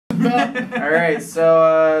Alright,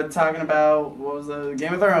 so talking about, what was the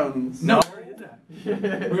Game of Thrones? No.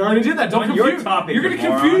 We already did that. Don't confuse. You're gonna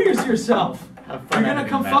confuse yourself. You're gonna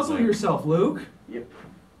confuzzle yourself, Luke. Yep.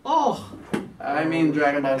 Oh. I mean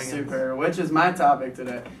Dragon Ball Super, which is my topic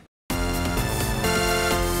today.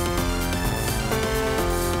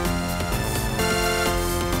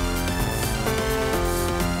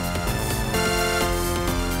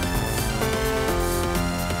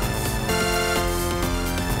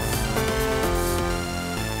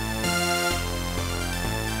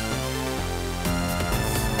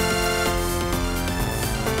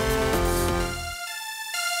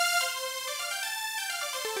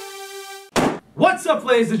 What's up,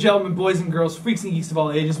 ladies and gentlemen, boys and girls, freaks and geeks of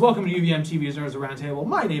all ages? Welcome to UVMTV's Nerds Roundtable.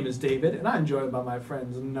 My name is David, and I'm joined by my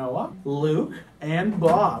friends Noah, Luke, and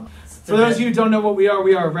Bob. For those of you who don't know what we are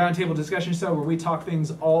a roundtable discussion show where we talk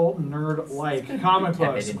things all nerd-like. Comic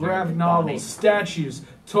books, graphic novels, statues,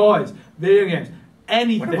 toys, video games,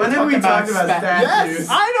 anything. When have we talked about statues? Yes!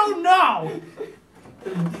 I don't know!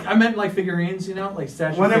 I meant like figurines, you know, like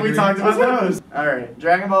statues. When have we talked about those? Alright,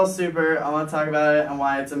 Dragon Ball Super, I want to talk about it and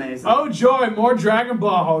why it's amazing. Oh joy, more Dragon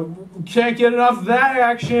Ball. Can't get enough of that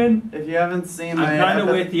action. If you haven't seen my... I'm kind of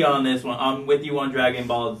with you on this one. I'm with you on Dragon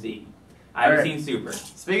Ball Z. I haven't seen Super.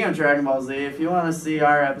 Speaking of Dragon Ball Z, if you want to see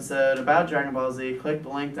our episode about Dragon Ball Z, click the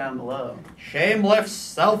link down below. Shameless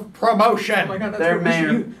self-promotion! Oh my god, that's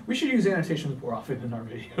right. We should use annotations more often in our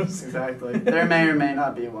videos. Exactly. There may or may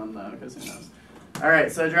not be one though, because who knows.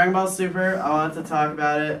 Alright, so Dragon Ball Super, I wanted to talk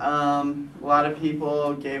about it. A lot of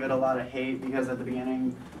people gave it a lot of hate because at the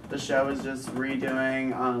beginning the show was just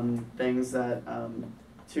redoing things that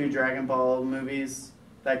two Dragon Ball movies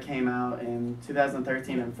that came out in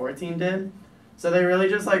 2013 and 14 did. So they really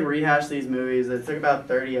just like rehashed these movies. It took about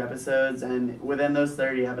 30 episodes, and within those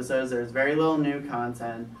 30 episodes there's very little new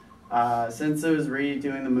content. Since it was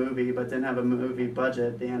redoing the movie but didn't have a movie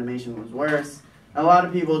budget, the animation was worse. A lot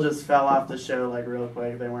of people just fell off the show like real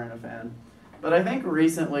quick. They weren't a fan. But I think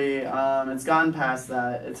recently it's gone past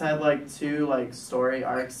that. It's had like 2 like story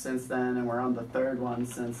arcs since then, and we're on the 3rd one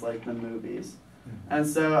since like the movies. And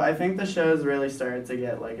so I think the show's really started to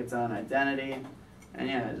get like its own identity. And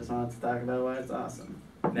yeah, I just wanted to talk about why it's awesome.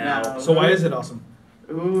 Now, so why is it awesome?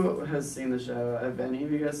 Who has seen the show? Have any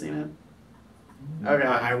of you guys seen it? Okay,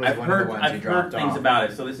 I've heard things about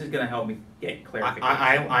it, so this is going to help me get clarification.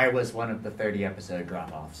 I was one of the 30 episode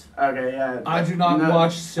drop-offs. Okay, yeah. I do not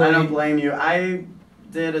watch silly... I don't blame you. I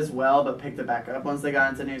did as well, but picked it back up once they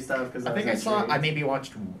got into new stuff. Cause I maybe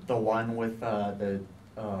watched the one with the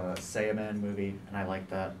Saiyaman movie, and I liked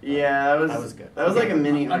that. Yeah, that was good. That was like a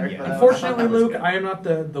mini arc. Unfortunately, Luke, I am not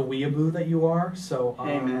the weeaboo that you are. So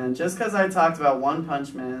hey man, just because I talked about One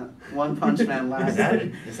Punch Man last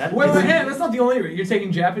week. Wait, hey, that's not the only. You're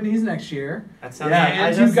taking Japanese next year. That sounds. Yeah, and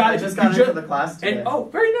I just got into the class today. And, oh,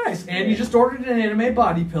 very nice. And you just ordered an anime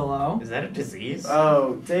body pillow. Is that a disease?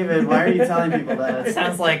 Oh, David, why are you telling people that? It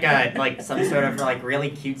sounds like some sort of like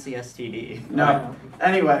really cutesy STD. No.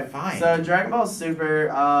 Anyway, fine. So Dragon Ball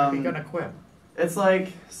Super. Are you gonna quit? It's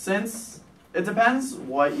like, since it depends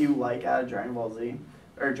what you like out of Dragon Ball Z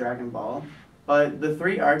or Dragon Ball, but the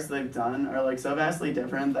 3 arcs they've done are like so vastly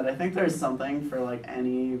different that I think there's something for like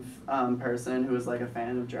any person who is like a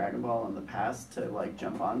fan of Dragon Ball in the past to like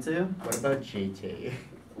jump onto. What about GT?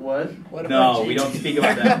 What? No, we don't speak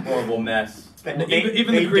about that horrible mess.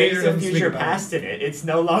 Even the creator of future past in it. It's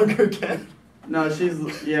no longer good. No, she's.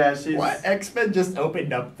 What? X-Men just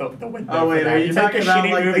opened up the window. Oh wait, are you talking about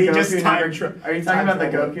like the Goku Are you talking about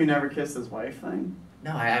the forward. Goku never kissed his wife thing?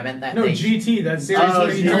 No, I meant that. No, GT. That's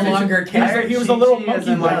seriously. He no longer cares. He was a little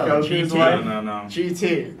monkey. Like Goku's wife. No.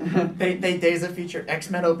 GT. they Days of Future.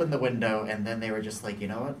 X-Men opened the window, and then they were just like, you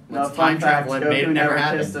know what? No, let's time travel and made it never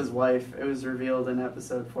happen. Kissed his wife. It was revealed in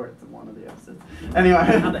episode 4, one of the episodes. Anyway.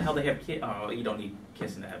 How the hell they have kids? Oh, you don't need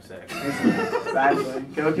kissing to have sex. Exactly.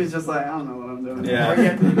 Goku's just like, I don't know what I'm doing.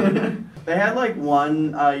 Yeah. They had like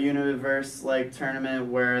one universe like tournament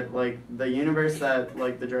where like the universe that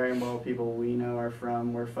like the Dragon Ball people we know are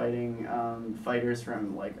from were fighting fighters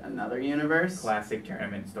from like another universe. Classic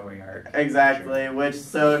tournament story arc. Exactly. Which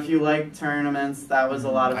so if you like tournaments, that was a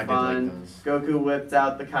lot of fun. Like Goku whipped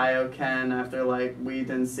out the Kaioken after like we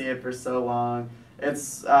didn't see it for so long.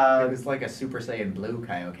 It's it was like a Super Saiyan Blue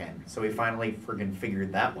Kaioken, so we finally friggin'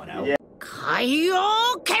 figured that one out. Yeah.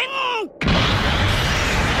 Kaioken!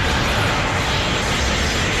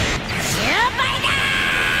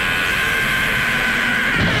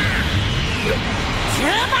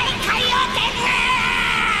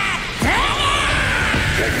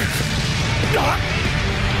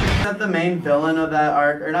 the main villain of that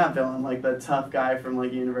arc, or not villain, like the tough guy from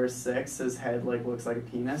like Universe 6, his head like looks like a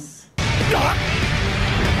penis.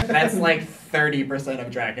 That's like 30%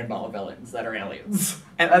 of Dragon Ball villains that are aliens.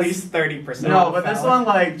 At least 30%. No, but this one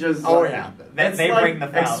like just. Oh like, yeah, it's they like bring the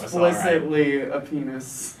phallus. explicitly a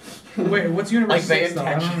penis. Wait, what's Universe Like, they 6 though? I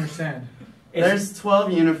don't intention- understand. There's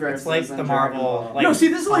 12 universes. It's like in the Dragon Marvel. Ball. Like, No, see,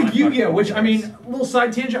 this is like comic Yu-Gi-Oh, book which I mean, universe. little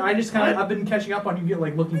side tangent. I just kind of What? I've been catching up on Yu-Gi-Oh,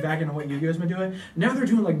 like looking back into what Yu-Gi-Oh's been doing. Now they're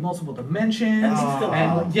doing like multiple dimensions, Oh.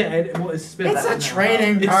 and like, yeah, it's been It's a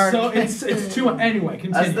trading It's card. so it's too anyway.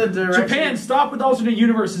 Continue. That's the direction. Japan, stop with alternate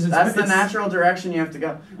universes. That's the natural direction you have to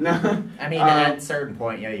go. No. I mean, at a certain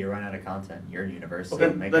point, yeah, you run out of content. Your universe. The,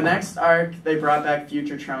 doesn't make the it. next arc, they brought back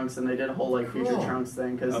Future Trunks, and they did a whole like Future Cool. Trunks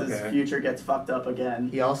thing because his Okay. future gets fucked up again.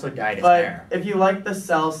 He also dyed his But hair. if you like the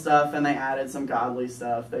Cell stuff, and they added some godly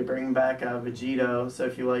stuff, they bring back Vegito. So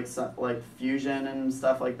if you like fusion and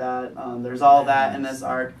stuff like that, there's all that in this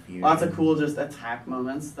arc. Lots of cool just attack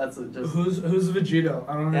moments. That's just. Who's Vegito?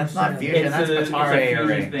 I don't That's understand. not fusion. It's That's a fusion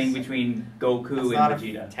Patare thing between Goku It's and not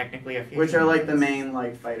Vegeta. technically a fusion. Which are like the main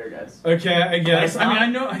like fighter guys. Okay, I guess. It's I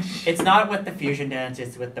mean, not- I know. It's not with the fusion dance.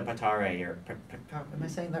 It's with the Patare ear. Am I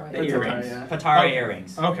saying that right? The Patare, earrings. yeah. Patare Oh.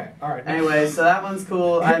 earrings. Okay, all right. Anyway, so that one's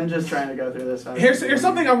cool. I'm just trying to go through this. fast. Here's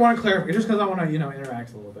something I want to clarify, just because I want to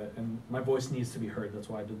interact a little bit, and my voice needs to be heard. That's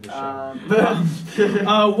why I did this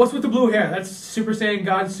show. What's with the blue hair? That's Super Saiyan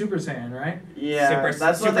God Super Saiyan, right? yeah,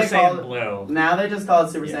 that's Super what they Saiyan call it. Blue. Now they just call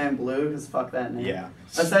it Super Yeah. Saiyan Blue because fuck that name. Yeah.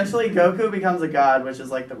 Essentially, Goku becomes a god, which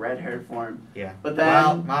is like the red-haired form. Yeah. But then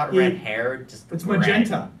well, not he- red hair, just It's red.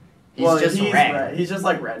 magenta. He's well, just he's red. He's just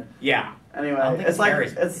like red. Yeah. I don't Anyway, think it's his hair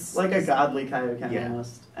is- it's like a godly Kaioken Yeah.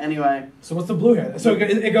 almost. Anyway, So what's the blue hair? So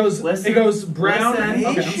it goes Listen- it goes brown. listen,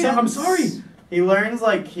 Okay, I'm sorry. he learns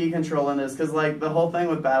like key control in this because like the whole thing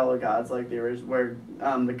with Battle of Gods, like the original where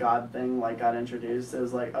the god thing like got introduced, it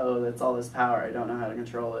was like, oh, that's all this power. I don't know how to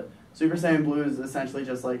control it. Super Saiyan Blue is essentially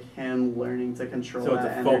just like him learning to control So it's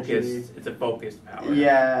that a energy. focused. It's a focused power.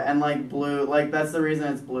 Yeah, and like blue, like that's the reason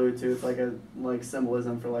it's blue too. It's like a like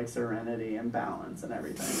symbolism for like serenity and balance and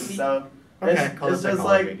everything. So Okay, it's just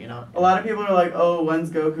psychology, like you know. a lot of people are like, oh, when's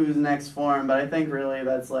Goku's next form? But I think really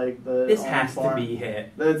that's like the This only has to form. be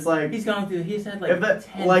hit. It's like He's gone through. He's had like if that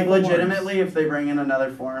 10 like forms. legitimately, if they bring in another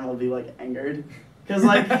form, I'll be like angered because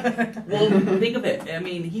like Well, think of it. I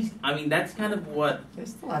mean, that's kind of what. They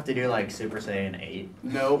still have to do like Super Saiyan 8.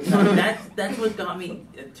 nope. No, that's what got me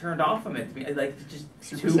turned off from it. To me, like it's just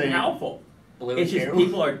Super too Saiyan powerful. Blue It's just too.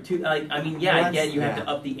 people are too like. I mean, yeah, Well, I get you have yeah. to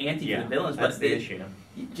up the ante Yeah, for the villains, that's but the they issue.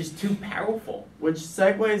 just too powerful. Which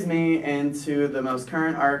segues me into the most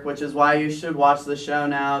current arc, which is why you should watch the show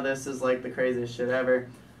now. This is like the craziest shit ever.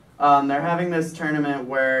 They're having this tournament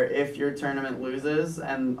where if your tournament loses,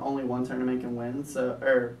 and only one tournament can win,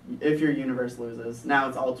 or if your universe loses, now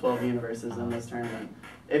it's all 12 universes in this tournament.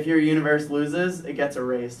 If your universe loses, it gets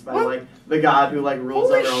erased by What? like the god who like rules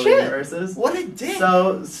Holy over all the shit. universes. What a dick!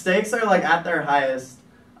 So stakes are like at their highest.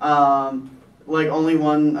 Like only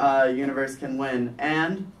one universe can win,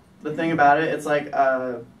 and the thing about it, it's like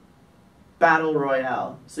a battle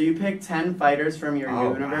royale. So you pick 10 fighters from your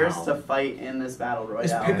Oh, universe wow. to fight in this battle royale.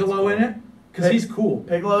 Is Piccolo in it? Because he's cool.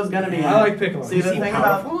 Piccolo's gonna be. I like Piccolo. See, Is the he thing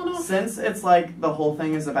powerful about enough? since it's like the whole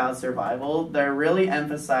thing is about survival, they're really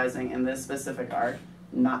emphasizing in this specific arc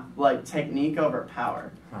not like technique over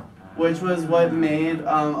power, which was what made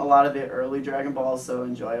a lot of the early Dragon Balls so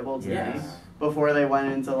enjoyable to me. Yes. Before they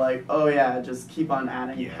went into like, oh yeah, just keep on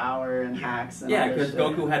adding Yeah. power and hacks and Yeah, all this because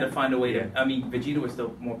shit. Goku had to find a way to. Yeah. I mean, Vegeta was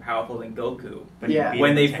still more powerful than Goku But he Yeah. beat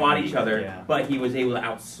when him they with fought technique, each other, yeah. but he was able to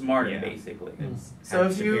outsmart him Yeah. basically. So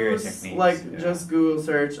Had if superior you techniques, like yeah. just Google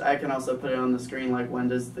search, I can also put it on the screen. Like when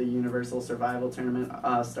does the Universal Survival Tournament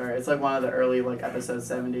start? It's like one of the early like episode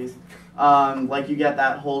 70s. Like you get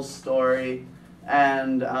that whole story,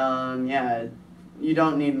 and yeah, you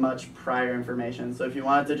don't need much prior information. So if you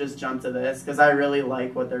wanted to just jump to this, because I really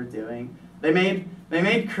like what they're doing. They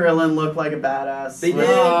made Krillin look like a badass. They which-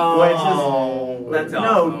 did? Oh, That's no,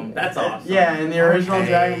 awesome. That's awesome. Yeah, in the original Okay.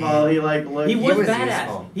 Dragon Ball, he like looked. He was was badass.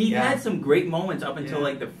 useful. He Yeah. had some great moments up until Yeah.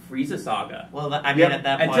 like the Frieza saga. Well, I mean, Yep. at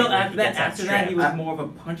that point, Until like, after he that, gets after that, he I- was more of a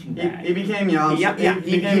punching He bag. became Yamcha. Yeah, He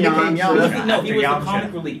became became Yamcha. Yamcha. No, he was the Yamcha.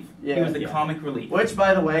 comic relief. Yeah. He was the Yeah. comic relief. Which,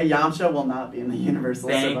 by the way, Yamcha will not be in the Universal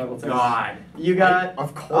Survival Thank Tournament. God. You got. Of I'll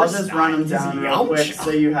course just not. run them He's down real quick Yamcha. so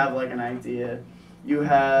you have like an idea. You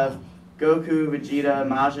have Goku, Vegeta,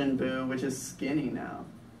 Majin Buu, which is skinny now.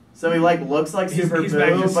 So he like looks like He's- Super he's back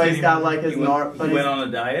to Buu, but skinny he's got now. like his He went, but he went on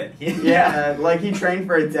a diet. yeah, like he trained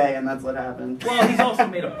for a day and that's what happened. Well, he's also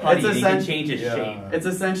made a putty. It's And he can essen- change his Yeah. shape. It's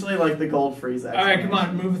essentially like the Gold Frieza. All right, come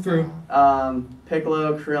on, move through.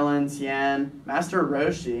 Piccolo, Krillin, Tien, Master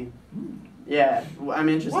Roshi. Yeah, I'm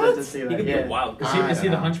interested What? to see He that. could be a Yeah. wild Is card. he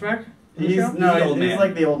the Hunchback? in the He's show? no, He's the old he's man.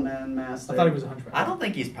 like the old man master. I thought he was a Hunchback. I don't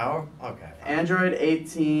think he's power. Okay. Android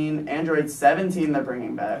 18, Android 17 they're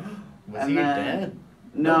bringing back. Was And he then- dead?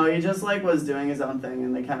 No, he just like was doing his own thing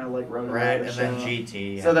and they kind of like wrote him Right, out of and the then show.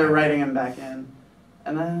 GT. So they're writing him back in.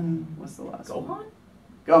 And then what's the last one? Gohan?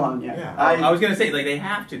 Gohan, yeah. Yeah. I was gonna say like they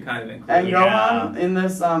have to kind of include. And Yeah. Gohan in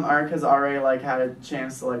this arc has already like had a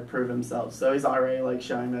chance to like prove himself, so he's already like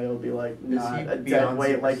showing that he'll be like not he a dead beyond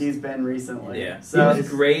weight Super- like he's been recently. Yeah. So He was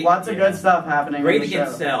great. Lots of Yeah. good stuff happening. Great in the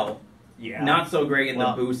against show. Cell. Yeah. Not so great in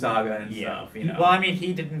Well, the Boo saga and Yeah. stuff. You know. Well, I mean,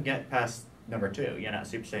 he didn't get past number 2. You know,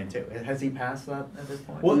 Super Saiyan 2. Has he passed that at this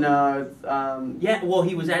point? Well, No, it's, yeah. Well,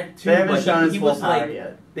 he was at 2, they haven't but shown he his full was power like.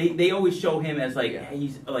 yet. They always show him as like Yeah.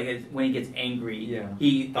 he's like when he gets angry, Yeah.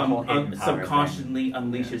 he The whole hidden power subconsciously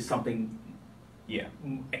unleashes something Yeah.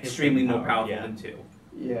 extremely more power, powerful yeah. than 2.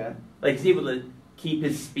 Yeah. Like he's able to keep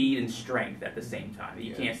his speed and strength at the same time.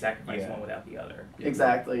 You Yeah. can't sacrifice Yeah. one without the other.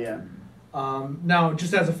 Exactly. Yeah. Now,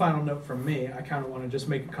 just as a final note from me, I kind of want to just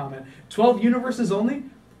make a comment. 12 universes only?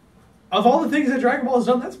 Of all the things that Dragon Ball has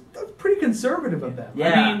done, that's pretty conservative of them.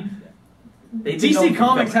 Yeah. I mean, They've been known DC for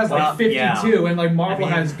Comics has filming. like Well, 52, yeah. and like Marvel I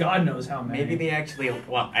mean, has God knows how many. Maybe they actually,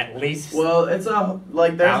 well, at least. Well, it's a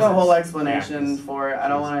like there's a Thousands. whole explanation Yeah, 'cause- for it. I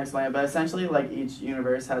don't want to explain it, but essentially like each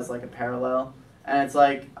universe has like a parallel, and it's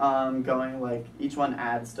like going like each one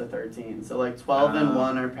adds to 13. So like 12 and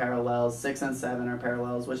 1 are parallels, 6 and 7 are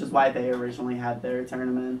parallels, which is why they originally had their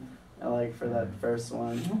tournament like for that first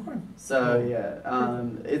one. Okay. So yeah,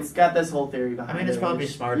 it's got this whole theory behind it. I mean, it's probably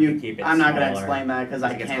which smart you- to keep it I'm not gonna smaller. explain that because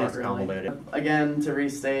I It gets can't less really. convoluted. Again, to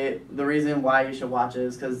restate, the reason why you should watch it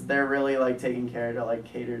is because they're really like taking care to like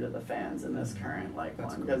cater to the fans in this current like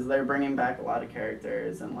That's one cool. because they're bringing back a lot of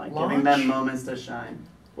characters and like giving Launch? them moments to shine.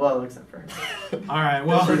 Well, except for her. All right,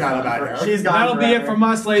 well, She's Forgot gone about for- her. She's gone. that'll be it forever. from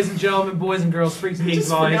us, ladies and gentlemen, boys and girls, freaks and geeks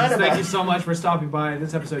Just of all ages. forgot Thank about you so much for stopping by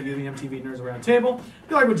this episode of UVMtv Nerds Around Table. If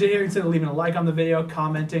you like what you hear, consider leaving a like on the video,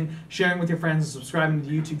 commenting, sharing with your friends, and subscribing to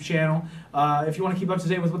the YouTube channel. If you want to keep up to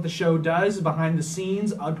date with what the show does, behind the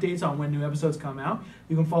scenes, updates on when new episodes come out,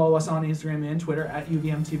 you can follow us on Instagram and Twitter at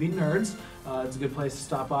UVMtv Nerds. It's a good place to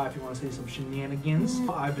stop by if you want to see some shenanigans.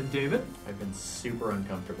 I've been David. I've been super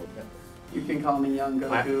uncomfortable. You can call me Young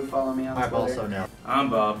Goku. Follow me on I've Twitter. also now. I'm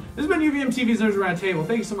Bob. This has been UVMTV's Nerds Around Table.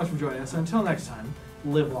 Thank you so much for joining us. And until next time,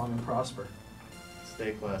 live long and prosper.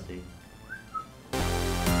 Stay classy.